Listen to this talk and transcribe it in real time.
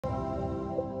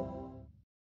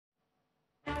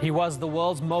He was the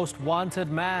world's most wanted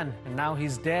man, and now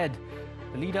he's dead.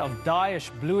 The leader of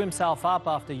Daesh blew himself up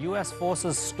after U.S.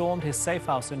 forces stormed his safe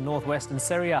house in northwestern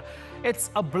Syria. It's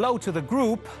a blow to the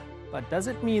group, but does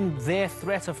it mean their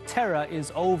threat of terror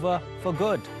is over for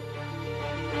good?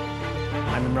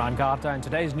 I'm Omran, and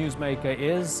today's newsmaker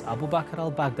is Bakr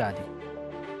Al-Baghdadi.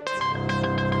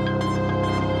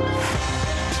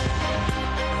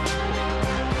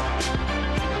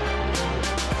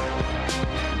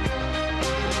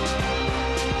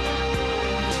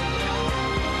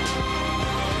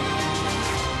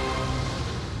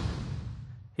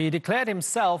 He declared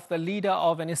himself the leader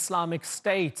of an Islamic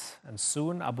state, and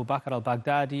soon Bakr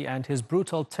al-Baghdadi and his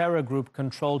brutal terror group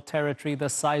controlled territory the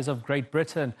size of Great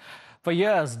Britain. For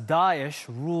years, Daesh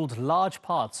ruled large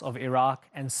parts of Iraq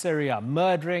and Syria,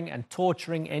 murdering and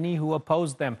torturing any who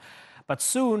opposed them. But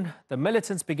soon, the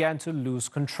militants began to lose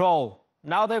control.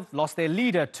 Now they've lost their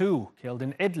leader too, killed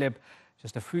in Idlib,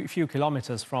 just a few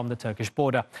kilometers from the Turkish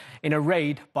border, in a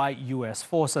raid by U.S.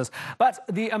 forces. But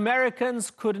the Americans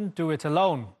couldn't do it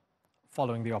alone.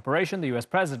 Following the operation, the U.S.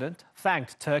 president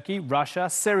thanked Turkey, Russia,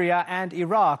 Syria and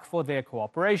Iraq for their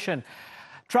cooperation.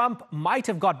 Trump might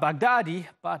have got Baghdadi,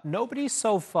 but nobody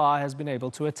so far has been able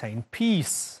to attain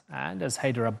peace. And as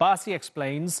Haider Abbasi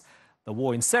explains, the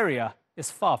war in Syria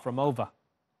is far from over.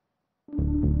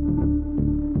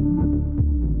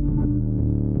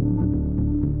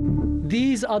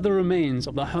 These are the remains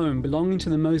of the home belonging to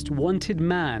the most wanted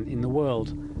man in the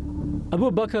world.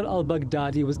 Bakr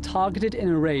al-Baghdadi was targeted in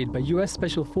a raid by U.S.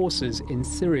 Special Forces in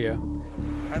Syria.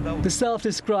 The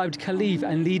self-described caliph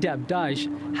and leader of Daesh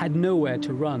had nowhere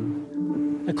to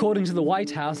run. According to the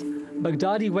White House,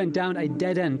 Baghdadi went down a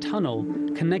dead-end tunnel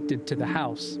connected to the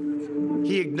house.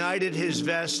 He ignited his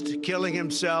vest, killing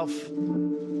himself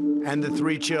and the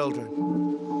 3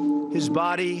 children. His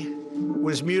body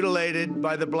was mutilated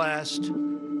by the blast.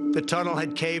 The tunnel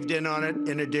had caved in on it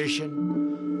in addition.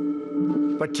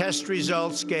 But test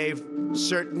results gave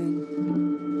certain,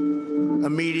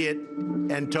 immediate,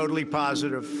 and totally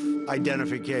positive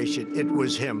identification. It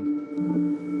was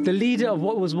him. The leader of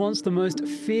what was once the most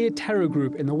feared terror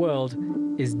group in the world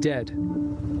is dead.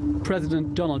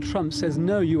 President Donald Trump says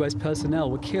no U.S. personnel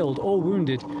were killed or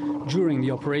wounded during the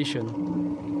operation.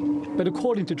 But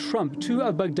according to Trump, 2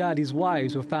 of Baghdadi's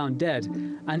wives were found dead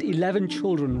and 11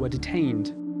 children were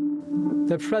detained.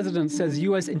 The president says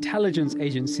U.S. intelligence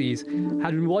agencies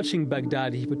had been watching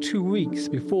Baghdadi for 2 weeks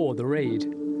before the raid.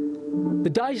 The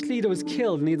Daesh leader was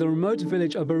killed near the remote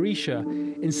village of Barisha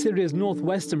in Syria's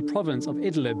northwestern province of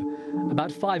Idlib,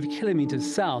 about 5 kilometers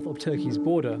south of Turkey's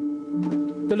border.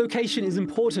 The location is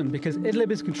important because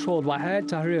Idlib is controlled by Hayat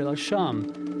Tahrir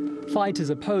al-Sham, fighters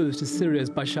opposed to Syria's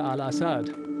Bashar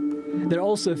al-Assad. They're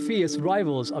also fierce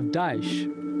rivals of Daesh.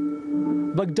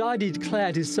 Baghdadi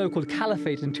declared his so-called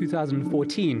caliphate in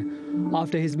 2014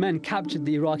 after his men captured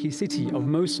the Iraqi city of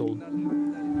Mosul.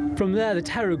 From there, the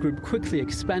terror group quickly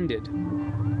expanded.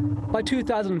 By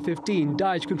 2015,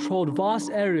 Daesh controlled vast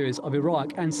areas of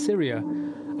Iraq and Syria,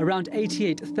 around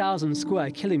 88,000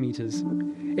 square kilometers.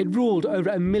 It ruled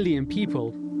over 1 million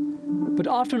people. But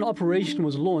after an operation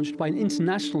was launched by an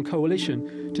international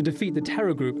coalition to defeat the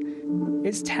terror group,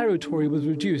 its territory was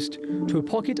reduced to a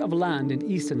pocket of land in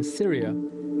eastern Syria.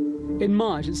 In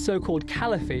March, its so-called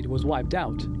caliphate was wiped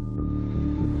out.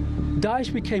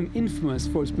 Daesh became infamous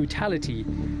for its brutality,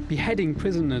 beheading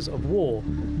prisoners of war,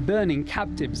 burning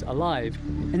captives alive,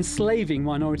 enslaving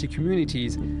minority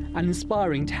communities, and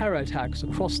inspiring terror attacks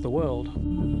across the world.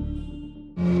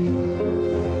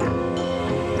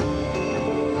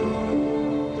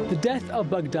 The death of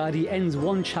Baghdadi ends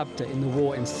one chapter in the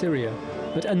war in Syria,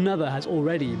 but another has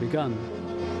already begun.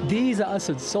 These are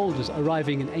Assad's soldiers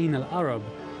arriving in Ain al-Arab.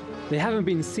 They haven't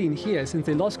been seen here since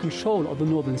they lost control of the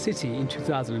northern city in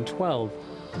 2012.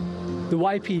 The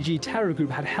YPG terror group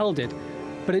had held it,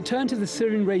 but it turned to the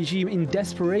Syrian regime in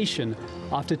desperation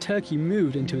after Turkey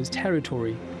moved into its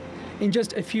territory. In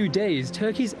just a few days,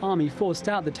 Turkey's army forced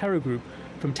out the terror group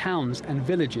from towns and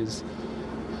villages.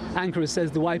 Ankara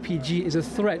says the YPG is a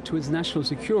threat to its national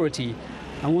security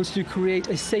and wants to create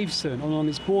a safe zone along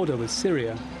its border with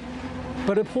Syria.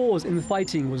 But a pause in the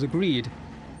fighting was agreed,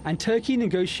 and Turkey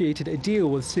negotiated a deal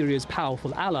with Syria's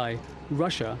powerful ally,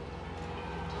 Russia.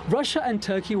 Russia and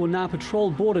Turkey will now patrol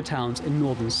border towns in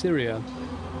northern Syria.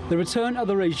 The return of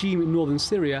the regime in northern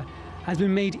Syria has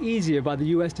been made easier by the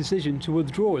US decision to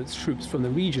withdraw its troops from the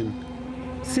region.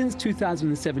 Since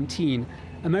 2017,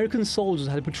 American soldiers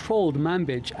had patrolled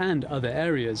Manbij and other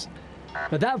areas.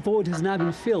 But that void has now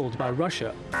been filled by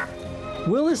Russia.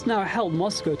 Will this now help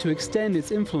Moscow to extend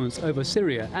its influence over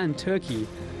Syria and Turkey?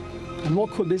 And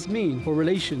what could this mean for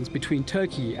relations between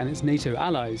Turkey and its NATO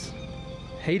allies?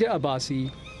 Haider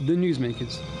Abbasi, The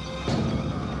Newsmakers.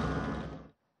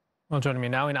 Well, joining me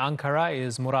now in Ankara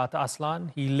is Murat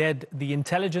Aslan. He led the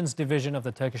intelligence division of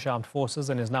the Turkish Armed Forces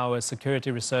and is now a security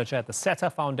researcher at the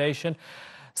SETA Foundation.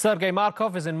 Sergey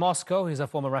Markov is in Moscow. He's a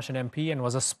former Russian MP and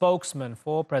was a spokesman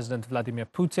for President Vladimir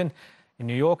Putin. In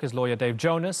New York is lawyer Dave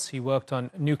Jonas. He worked on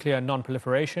nuclear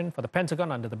non-proliferation for the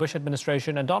Pentagon under the Bush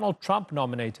administration, and Donald Trump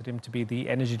nominated him to be the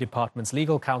Energy Department's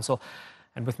legal counsel.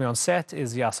 And with me on set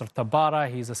is Yaser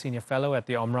Tabbara. He's a senior fellow at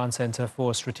the Omran Center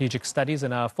for Strategic Studies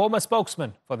and a former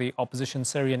spokesman for the opposition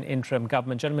Syrian interim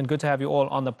government. Gentlemen, good to have you all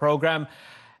on the program.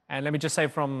 And let me just say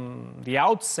from the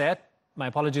outset, my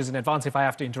apologies in advance if I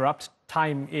have to interrupt.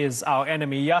 Time is our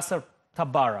enemy. Yaser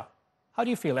Tabbara, how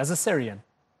do you feel as a Syrian?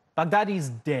 Baghdadi is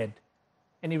dead.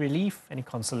 Any relief, any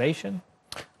consolation?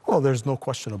 Well, there's no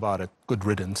question about it. Good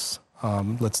riddance.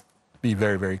 Let's be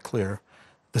very, very clear.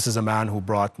 This is a man who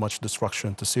brought much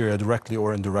destruction to Syria, directly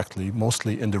or indirectly,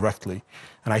 mostly indirectly.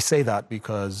 And I say that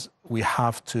because we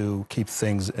have to keep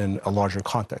things in a larger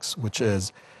context, which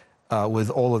is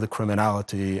with all of the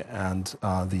criminality and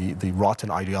the rotten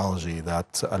ideology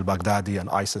that Al-Baghdadi and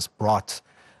ISIS brought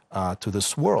to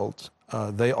this world,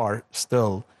 they are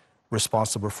still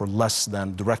responsible for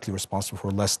directly responsible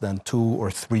for less than 2 or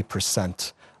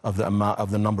 3% of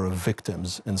the number of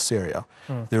victims in Syria.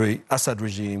 The Assad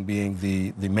regime being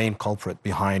the main culprit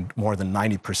behind more than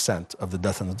 90% of the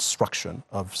death and destruction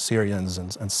of Syrians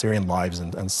and Syrian lives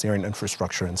and Syrian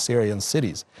infrastructure in Syrian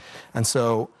cities. And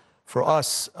so for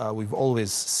us, we've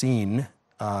always seen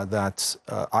that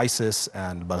ISIS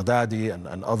and Baghdadi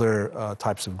and other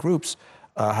types of groups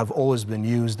have always been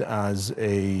used as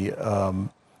a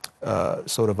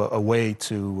sort of a way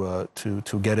to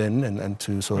get in and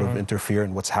to sort of interfere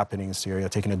in what's happening in Syria,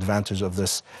 taking advantage of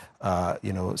this,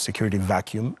 security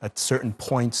vacuum. At certain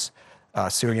points,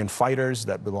 Syrian fighters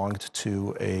that belonged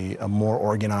to a more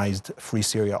organized Free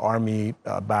Syria army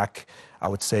back, I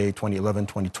would say, 2011,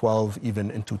 2012, even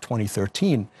into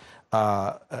 2013.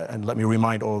 And let me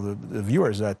remind all the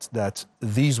viewers that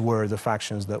these were the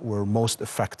factions that were most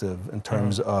effective in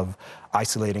terms of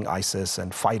isolating ISIS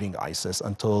and fighting ISIS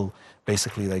until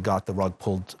basically they got the rug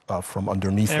pulled from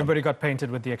underneath them. Everybody got painted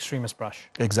with the extremist brush.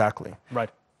 Exactly. Right.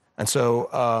 And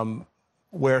so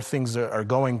where things are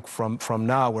going from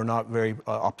now, we're not very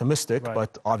optimistic,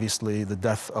 but obviously the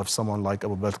death of someone like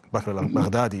Abu Bakr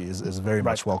al-Baghdadi is very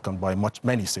much welcomed by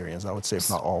many Syrians, I would say, if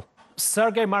not all.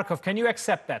 Sergey Markov, can you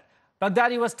accept that?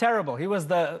 Baghdadi was terrible. He was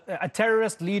a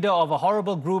terrorist leader of a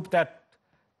horrible group that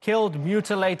killed,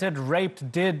 mutilated,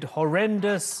 raped, did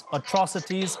horrendous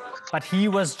atrocities, but he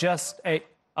was just a...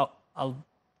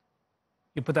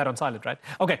 you put that on silent, right?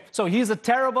 Okay, so he's a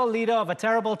terrible leader of a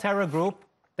terrible terror group.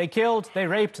 They killed, they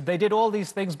raped, they did all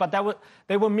these things, but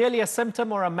they were merely a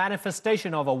symptom or a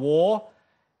manifestation of a war,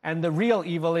 and the real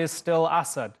evil is still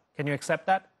Assad. Can you accept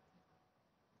that?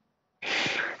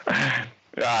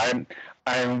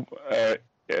 I'm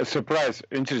surprised,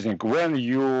 interesting, when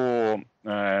you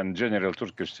and General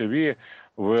Turkish TV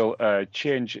will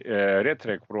change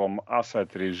rhetoric from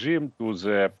Assad regime to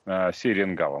the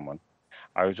Syrian government.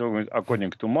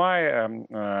 According to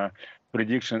my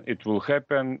prediction, it will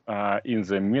happen in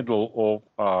the middle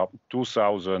of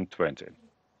 2020.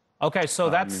 Okay, so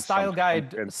that style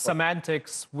guide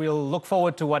semantics, we'll look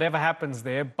forward to whatever happens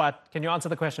there, but can you answer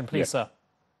the question, please, sir?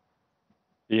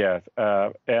 Yes,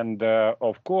 and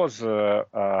of course,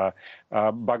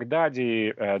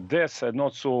 Baghdadi death is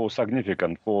not so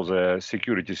significant for the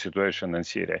security situation in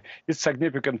Syria. It's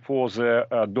significant for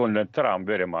Donald Trump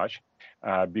very much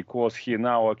because he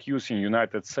now accusing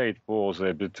United States for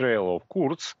the betrayal of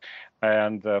Kurds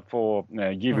and for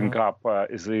giving up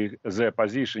the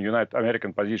position, United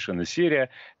American position in Syria,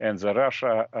 and the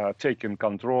Russia taking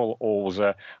control of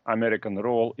the American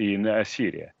role in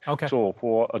Syria. Okay. So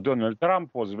for Donald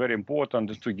Trump was very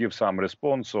important to give some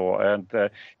response, and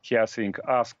he, I think,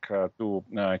 asked to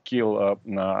kill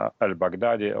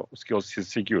al-Baghdadi, kill his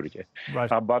security. Right.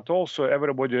 But also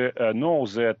everybody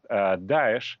knows that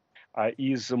Daesh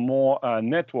is more a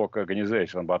network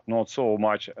organization, but not so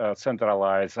much a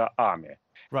centralized army.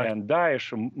 Right. And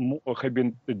Daesh have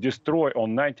been destroyed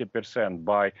on 90%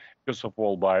 by, first of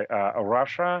all, by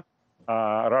Russia,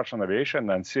 Russian aviation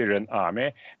and Syrian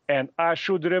army. And I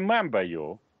should remember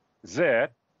you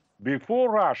that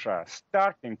before Russia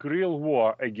starting real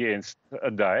war against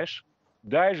Daesh,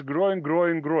 Daesh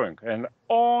growing. And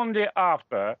only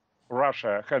after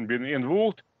Russia had been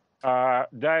involved,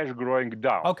 Daesh growing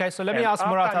down. Okay, so let me ask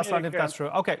Murat Aslan if that's true.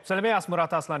 Okay, so let me ask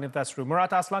Murat Aslan if that's true.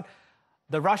 Murat Aslan,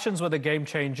 the Russians were the game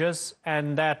changers,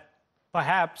 and that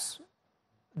perhaps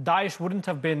Daesh wouldn't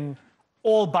have been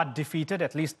all but defeated,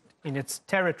 at least in its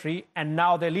territory, and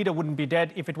now their leader wouldn't be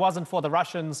dead if it wasn't for the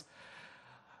Russians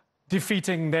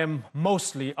defeating them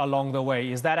mostly along the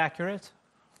way. Is that accurate?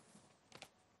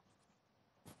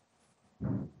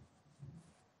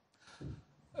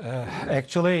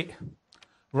 Actually,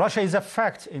 Russia is a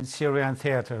fact in Syrian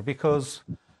theater because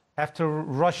after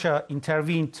Russia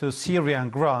intervened to Syrian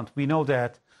ground, we know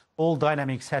that all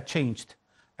dynamics had changed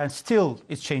and still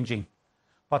it's changing.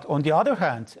 But on the other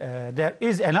hand, there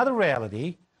is another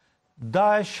reality.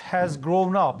 Daesh has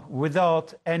grown up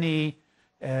without any,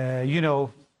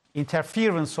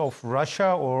 interference of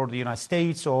Russia or the United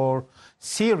States or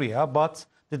Syria, but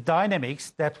the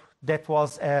dynamics that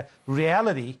was a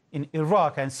reality in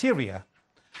Iraq and Syria,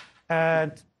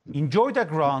 and enjoy the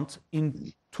ground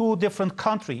in two different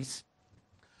countries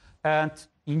and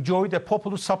enjoy the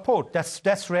popular support.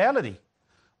 That's reality.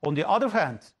 On the other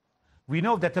hand, we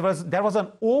know that there was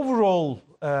an overall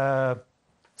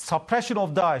suppression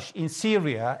of Daesh in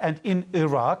Syria and in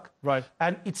Iraq, right?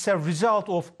 And it's a result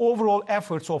of overall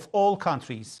efforts of all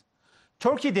countries.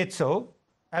 Turkey did so,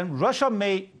 and Russia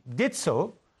did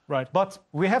so, right? But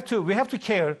we have to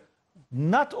care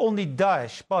not only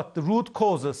Daesh but the root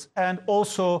causes and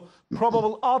also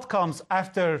probable outcomes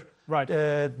after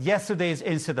yesterday's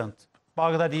incident,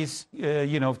 Baghdadi's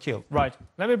kill. Right.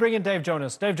 Let me bring in Dave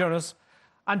Jonas. Dave Jonas,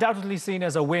 undoubtedly seen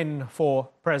as a win for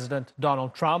President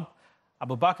Donald Trump.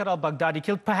 Abu Bakr al-Baghdadi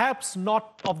killed, perhaps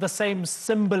not of the same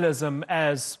symbolism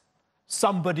as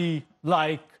somebody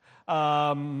like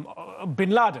bin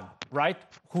Laden, right?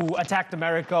 Who attacked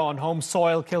America on home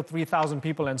soil, killed 3,000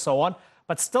 people and so on,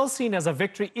 but still seen as a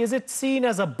victory. Is it seen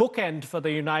as a bookend for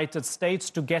the United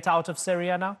States to get out of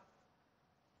Syria now?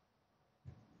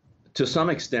 To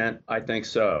some extent, I think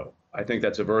so. I think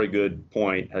that's a very good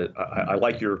point. I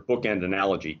like your bookend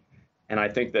analogy. And I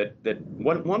think that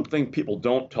one thing people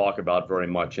don't talk about very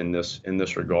much in this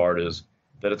regard is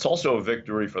that it's also a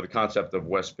victory for the concept of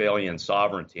Westphalian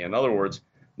sovereignty. In other words,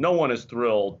 no one is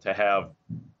thrilled to have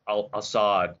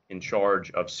al-Assad in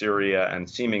charge of Syria and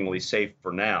seemingly safe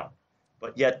for now.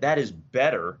 But yet that is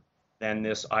better than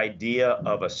this idea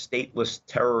of a stateless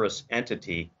terrorist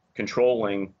entity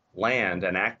controlling land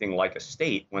and acting like a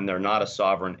state when they're not a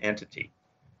sovereign entity.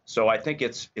 So I think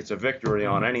it's a victory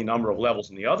on any number of levels.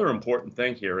 And the other important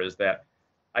thing here is that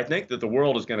I think that the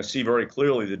world is going to see very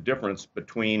clearly the difference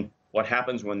between what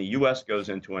happens when the U.S. goes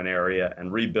into an area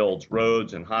and rebuilds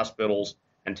roads and hospitals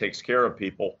and takes care of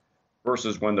people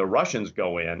versus when the Russians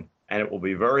go in. And it will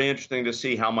be very interesting to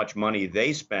see how much money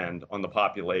they spend on the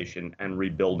population and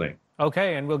rebuilding.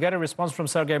 Okay, and we'll get a response from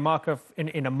Sergey Markov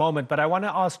in a moment. But I want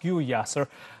to ask you, Yaser,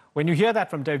 when you hear that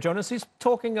from Dave Jonas, he's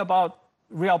talking about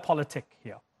realpolitik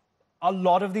here. A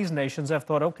lot of these nations have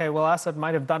thought, okay, well, Assad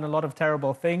might have done a lot of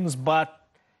terrible things, but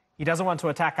he doesn't want to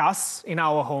attack us in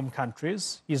our home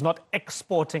countries. He's not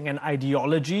exporting an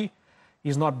ideology.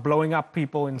 He's not blowing up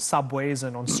people in subways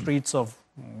and on streets of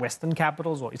Western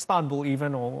capitals or Istanbul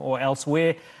even or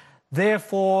elsewhere.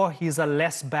 Therefore, he's a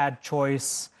less bad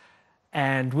choice,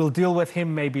 and we'll deal with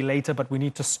him maybe later, but we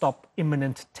need to stop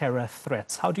imminent terror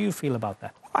threats. How do you feel about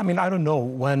that? I mean, I don't know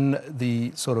when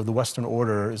the Western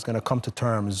order is going to come to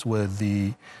terms with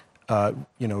the,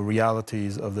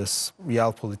 realities of this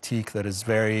realpolitik that is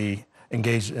very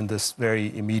engaged in this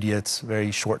very immediate,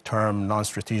 very short-term,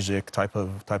 non-strategic type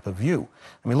of view.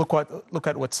 I mean, look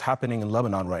at what's happening in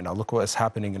Lebanon right now. Look what's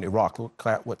happening in Iraq. Look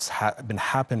at what's been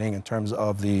happening in terms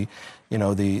of the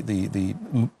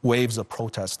waves of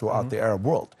protests throughout the Arab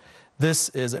world. This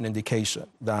is an indication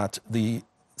that the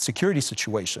security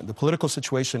situation, the political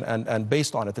situation, and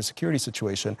based on it, the security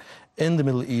situation in the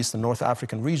Middle East and North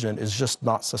African region is just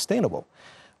not sustainable.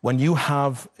 When you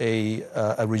have a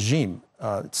regime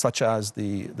such as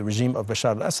the regime of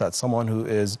Bashar al-Assad, someone who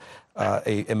is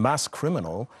a mass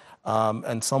criminal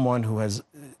and someone who has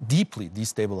deeply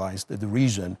destabilized the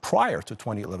region prior to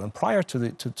 2011, prior to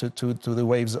the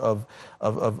waves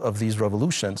of these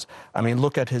revolutions. I mean,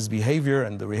 look at his behavior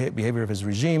and the behavior of his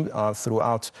regime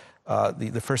throughout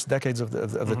the first decades of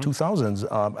the 2000s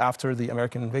after the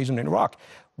American invasion in Iraq.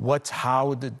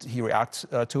 How did he react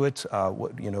to it?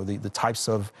 The types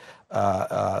of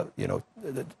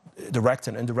direct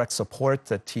and indirect support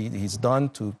that he's done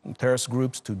to terrorist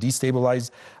groups to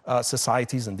destabilize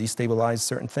societies and destabilize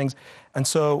certain things. And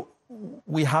so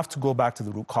we have to go back to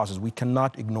the root causes. We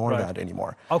cannot ignore that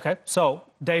anymore. Okay, so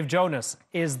Dave Jonas,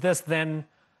 is this then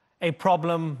a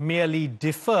problem merely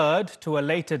deferred to a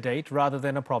later date rather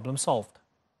than a problem solved?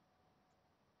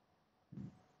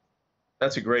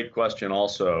 That's a great question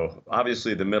also.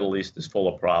 Obviously, the Middle East is full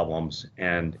of problems,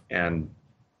 and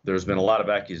there's been a lot of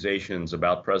accusations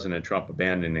about President Trump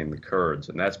abandoning the Kurds,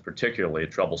 and that's particularly a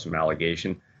troublesome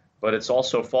allegation, but it's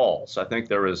also false. I think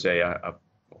there is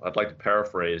I'd like to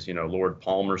paraphrase, Lord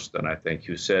Palmerston, I think,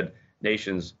 who said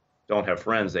nations don't have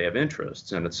friends, they have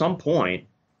interests. And at some point,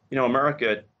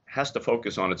 America has to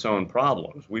focus on its own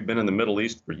problems. We've been in the Middle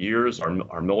East for years.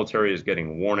 Our military is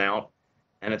getting worn out,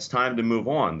 and it's time to move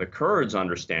on. The Kurds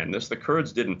understand this. The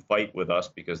Kurds didn't fight with us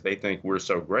because they think we're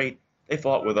so great. They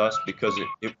fought with us because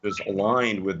it was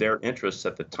aligned with their interests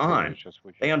at the time.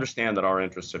 They understand that our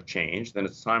interests have changed, and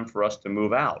it's time for us to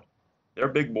move out. They're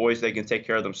big boys. They can take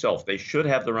care of themselves. They should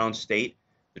have their own state.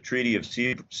 The Treaty of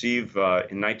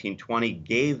Sèvres in 1920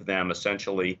 gave them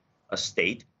essentially a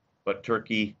state, but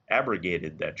Turkey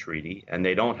abrogated that treaty, and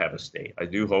they don't have a state. I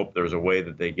do hope there's a way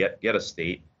that they get a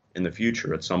state in the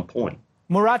future at some point.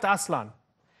 Murat Aslan,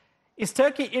 is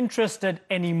Turkey interested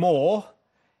anymore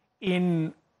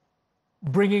in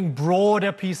bringing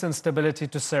broader peace and stability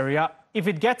to Syria? If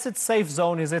it gets its safe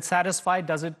zone, is it satisfied?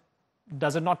 Does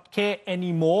it not care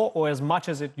anymore or as much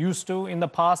as it used to in the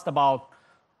past about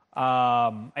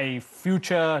a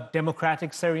future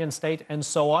democratic Syrian state and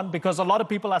so on? Because a lot of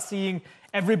people are seeing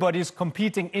everybody's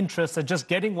competing interests are just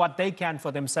getting what they can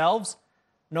for themselves,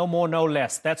 no more, no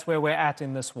less. That's where we're at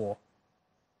in this war.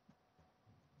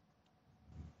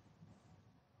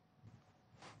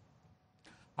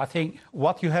 I think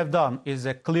what you have done is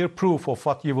a clear proof of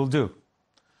what you will do.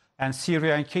 And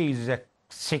Syrian case is a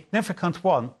significant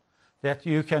one that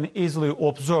you can easily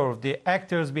observe the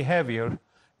actors' behavior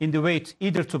in the way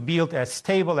either to build a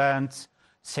stable and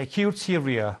secure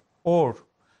Syria or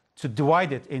to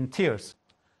divide it in tiers.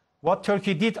 What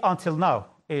Turkey did until now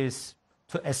is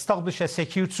to establish a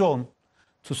secure zone,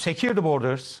 to secure the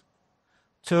borders,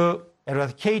 to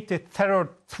eradicate the terror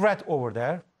threat over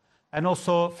there, and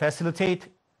also facilitate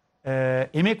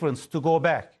immigrants to go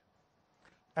back.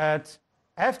 And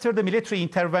after the military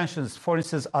interventions, for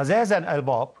instance, Azaz and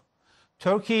Elbab,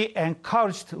 Turkey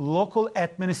encouraged local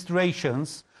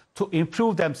administrations to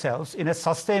improve themselves in a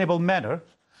sustainable manner.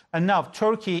 And now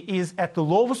Turkey is at the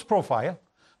lowest profile,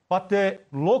 but the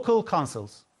local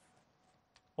councils.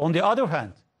 On the other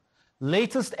hand,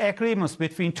 latest agreements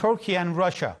between Turkey and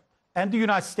Russia and the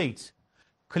United States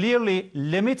clearly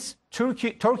limits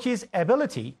Turkey's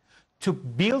ability to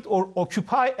build or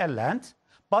occupy a land,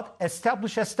 but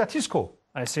establish a status quo.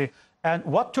 I see. And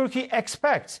what Turkey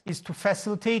expects is to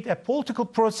facilitate a political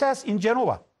process in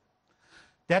Genova.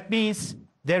 That means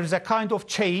there is a kind of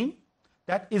chain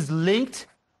that is linked,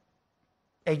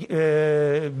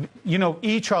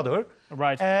 each other.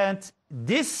 Right. And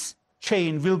this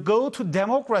chain will go to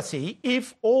democracy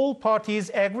if all parties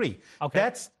agree.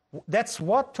 Okay. That's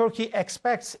what Turkey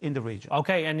expects in the region.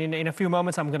 Okay, and in a few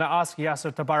moments, I'm going to ask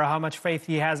Yaser Tabbara how much faith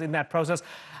he has in that process.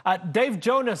 Dave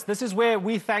Jonas, this is where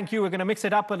we thank you. We're going to mix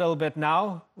it up a little bit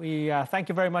now. We thank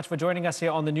you very much for joining us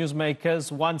here on the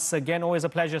Newsmakers once again. Always a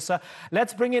pleasure, sir.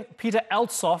 Let's bring in Peter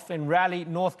Eltsov in Raleigh,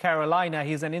 North Carolina.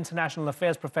 He's an international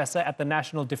affairs professor at the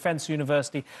National Defense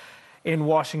University in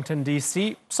Washington,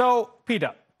 D.C. So,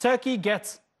 Peter, Turkey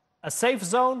gets a safe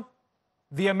zone.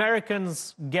 The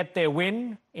Americans get their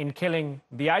win in killing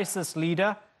the ISIS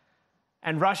leader,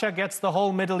 and Russia gets the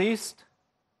whole Middle East.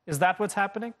 Is that what's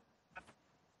happening?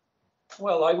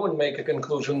 Well, I would make a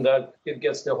conclusion that it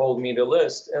gets the whole Middle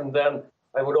East. And then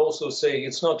I would also say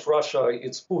it's not Russia,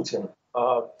 it's Putin.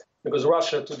 Because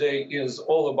Russia today is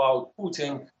all about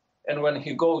Putin. And when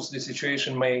he goes, the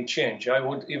situation may change. I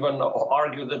would even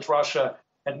argue that Russia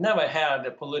had never had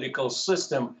a political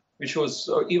system which was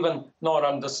even not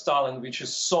under Stalin, which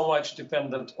is so much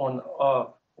dependent on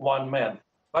one man.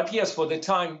 But yes, for the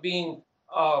time being,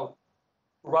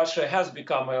 Russia has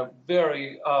become a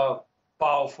very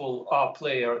powerful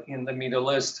player in the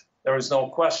Middle East. There is no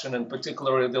question, and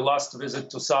particularly the last visit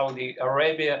to Saudi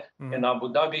Arabia and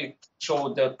Abu Dhabi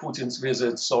showed that Putin's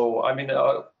visit. So, I mean,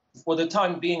 for the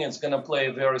time being, it's going to play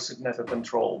a very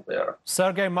significant role there.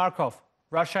 Sergey Markov,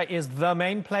 Russia is the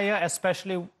main player,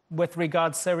 especially with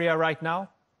regards to Syria right now?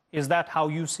 Is that how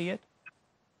you see it?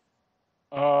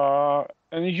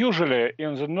 And usually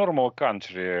in the normal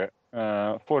country,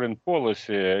 foreign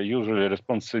policy, usually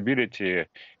responsibility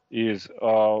is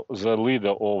the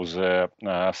leader of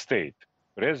the state,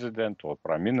 president or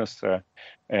prime minister.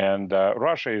 And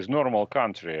Russia is normal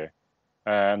country.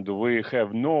 And we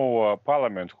have no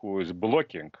parliament who is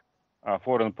blocking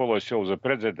foreign policy of the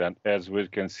president, as we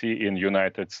can see in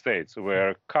United States,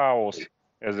 where chaos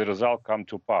as a result come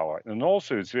to power. And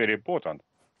also it's very important,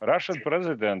 Russian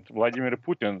President Vladimir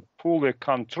Putin fully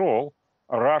control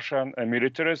Russian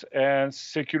militaries and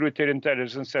security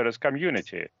intelligence service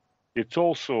community. It's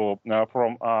also,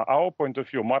 from our point of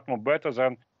view, much more better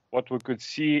than what we could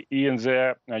see in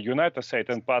the United States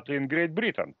and partly in Great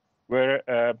Britain, where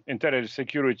intelligence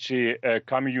security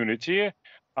community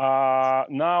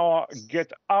now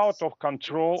get out of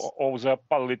control of the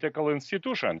political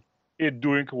institution. It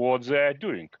doing what they're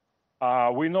doing.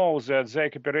 We know that they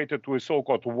cooperated with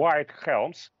so-called white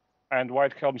helms, and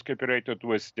white helms cooperated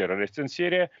with terrorists in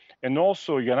Syria, and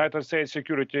also United States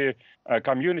security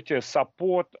community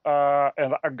support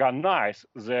and organize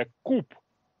the coup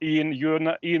in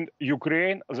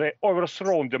Ukraine. They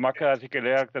overthrown democratically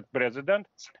elected president,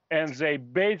 and they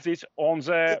base this on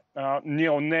the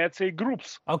neo-Nazi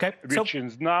groups, which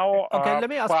is now let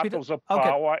me ask part Peter, of the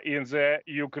power in the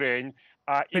Ukraine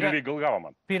illegal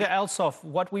government. Peter Eltsov,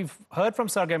 what we've heard from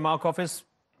Sergey Markov is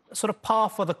sort of par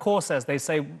for the course, as they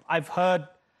say. I've heard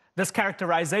this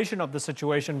characterization of the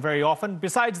situation very often,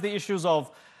 besides the issues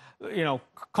of,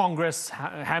 Congress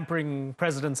hampering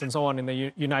presidents and so on in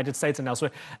the United States and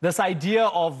elsewhere. This idea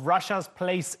of Russia's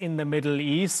place in the Middle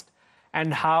East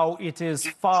and how it is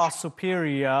far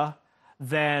superior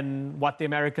than what the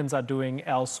Americans are doing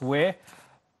elsewhere.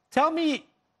 Tell me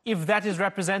if that is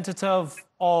representative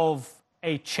of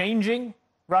a changing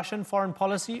Russian foreign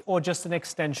policy or just an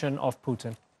extension of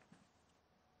Putin?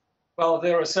 Well,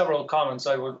 there are several comments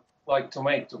I would like to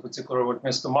make, to particular what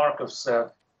Mr. Markov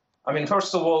said. I mean,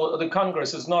 first of all, the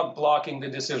Congress is not blocking the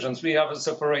decisions. We have a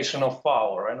separation of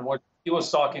power. And what he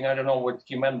was talking, I don't know what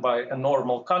he meant by a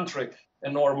normal country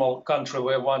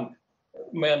where one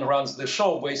man runs the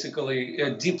show, basically a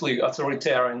deeply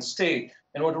authoritarian state.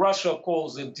 And what Russia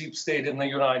calls a deep state in the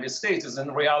United States is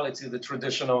in reality the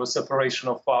tradition of a separation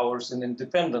of powers and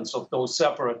independence of those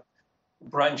separate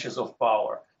branches of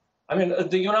power. I mean,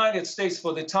 the United States,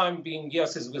 for the time being,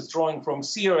 yes, is withdrawing from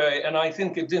Syria, and I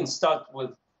think it didn't start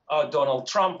with Donald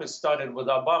Trump. It started with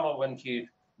Obama when he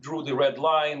drew the red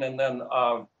line and then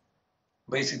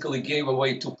basically gave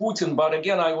away to Putin. But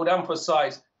again, I would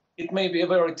emphasize it may be a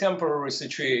very temporary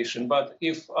situation, but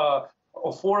if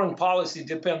a foreign policy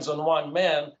depends on one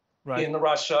man in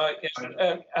Russia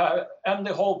and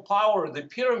the whole power, the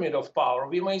pyramid of power,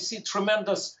 we may see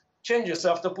tremendous changes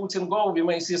after Putin goes. We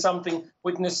may see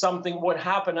witness something what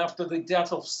happened after the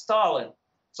death of Stalin.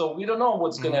 So we don't know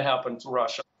what's going to happen to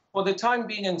Russia. For the time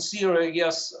being in Syria,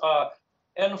 yes,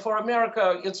 and for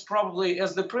America, it's probably,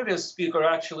 as the previous speaker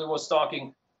actually was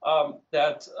talking, I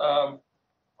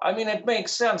mean, it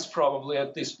makes sense probably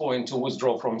at this point to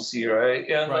withdraw from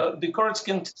Syria, and the Kurds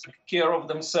can take care of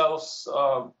themselves.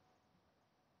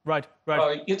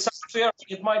 It's unfair.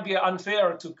 It might be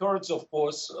unfair to Kurds, of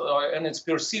course, and it's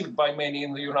perceived by many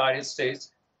in the United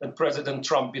States that President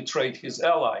Trump betrayed his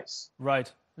allies. Right.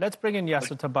 Let's bring in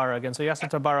Yaser Tabbara again. So Yaser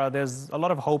Tabbara, there's a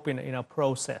lot of hope in a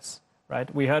process,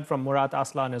 right? We heard from Murat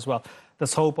Aslan as well.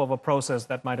 There's hope of a process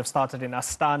that might have started in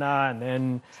Astana, and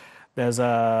then there's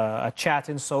a chat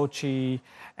in Sochi,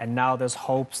 and now there's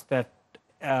hopes that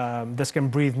this can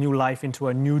breathe new life into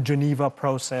a new Geneva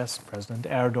process. President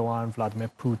Erdogan, Vladimir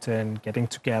Putin getting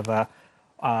together,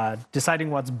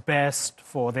 deciding what's best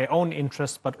for their own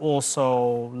interests, but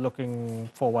also looking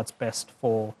for what's best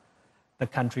for the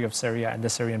country of Syria and the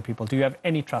Syrian people. Do you have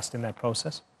any trust in that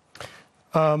process?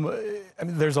 I mean,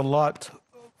 there's a lot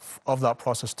of that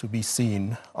process to be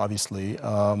seen, obviously.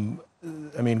 I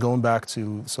mean, going back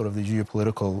to sort of the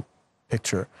geopolitical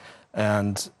picture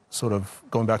and sort of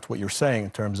going back to what you're saying in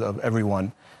terms of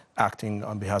everyone acting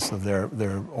on behalf of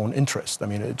their own interest. I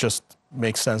mean, it just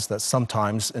makes sense that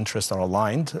sometimes interests are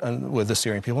aligned with the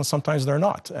Syrian people and sometimes they're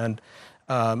not. And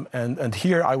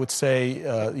here I would say,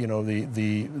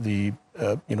 the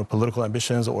political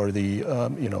ambitions or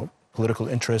the political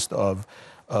interest of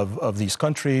these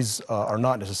countries are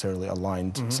not necessarily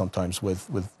aligned sometimes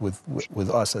with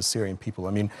us as Syrian people.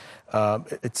 I mean,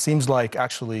 it seems like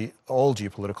actually all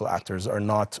geopolitical actors are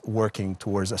not working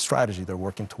towards a strategy. They're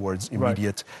working towards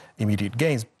immediate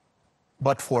gains.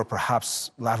 But for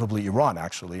perhaps laughably Iran,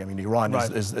 actually. I mean, Iran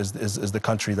is the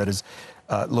country that is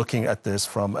looking at this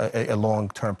from a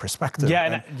long-term perspective.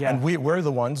 And we're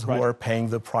the ones who are paying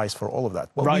the price for all of that.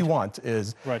 What we want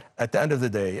is, at the end of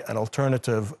the day, an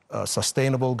alternative,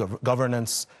 sustainable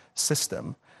governance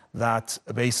system that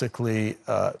basically,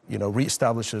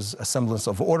 reestablishes a semblance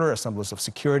of order, a semblance of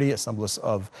security, a semblance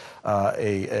of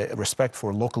a respect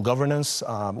for local governance,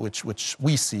 which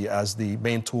we see as the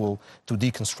main tool to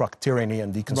deconstruct tyranny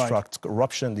and deconstruct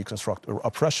corruption, deconstruct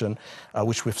oppression,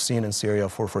 which we've seen in Syria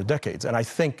for decades. And I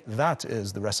think that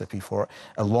is the recipe for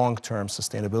a long-term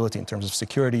sustainability in terms of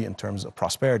security, in terms of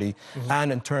prosperity,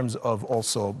 and in terms of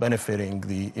also benefiting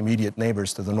the immediate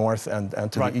neighbors to the north and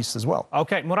to the east as well.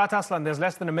 Okay, Murat Aslan, there's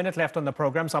less than a minute left on the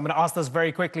program, so I'm going to ask this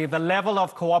very quickly. The level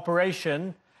of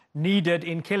cooperation needed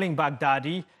in killing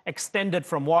Baghdadi extended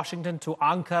from Washington to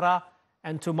Ankara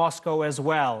and to Moscow as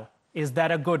well. Is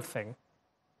that a good thing?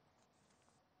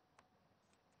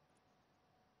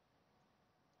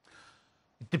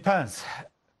 It depends.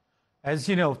 As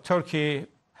you know, Turkey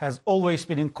has always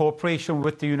been in cooperation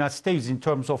with the United States in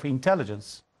terms of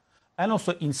intelligence and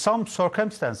also in some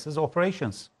circumstances,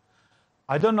 operations.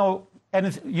 I don't know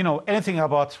anything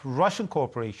about Russian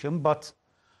cooperation, but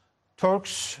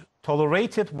Turks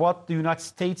tolerated what the United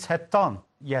States had done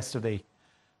yesterday.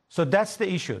 So that's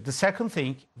the issue. The second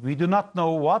thing, we do not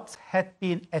know what had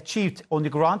been achieved on the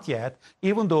ground yet,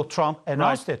 even though Trump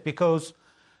announced it, because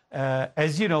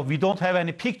as you know, we don't have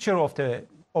any picture of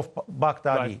Baghdadi.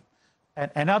 Right. And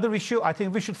another issue, I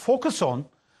think we should focus on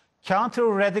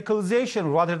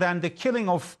counter-radicalization rather than the killing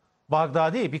of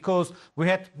Baghdadi, because we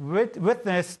had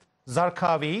witnessed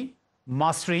Zarqawi,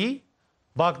 Masri,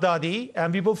 Baghdadi,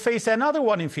 and we will face another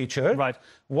one in future. Right.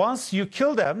 Once you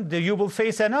kill them, you will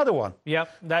face another one. Yeah,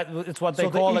 it's what they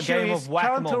call a game of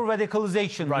whack-a-mole.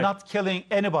 Counter-radicalization, not killing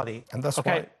anybody. And that's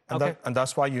why. And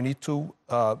that's why you need to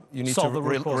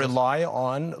rely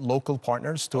on local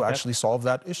partners to actually solve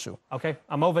that issue. Okay,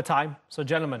 I'm over time. So,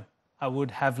 gentlemen, I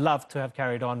would have loved to have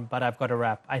carried on, but I've got to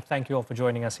wrap. I thank you all for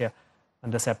joining us here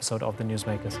on this episode of The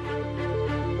Newsmakers.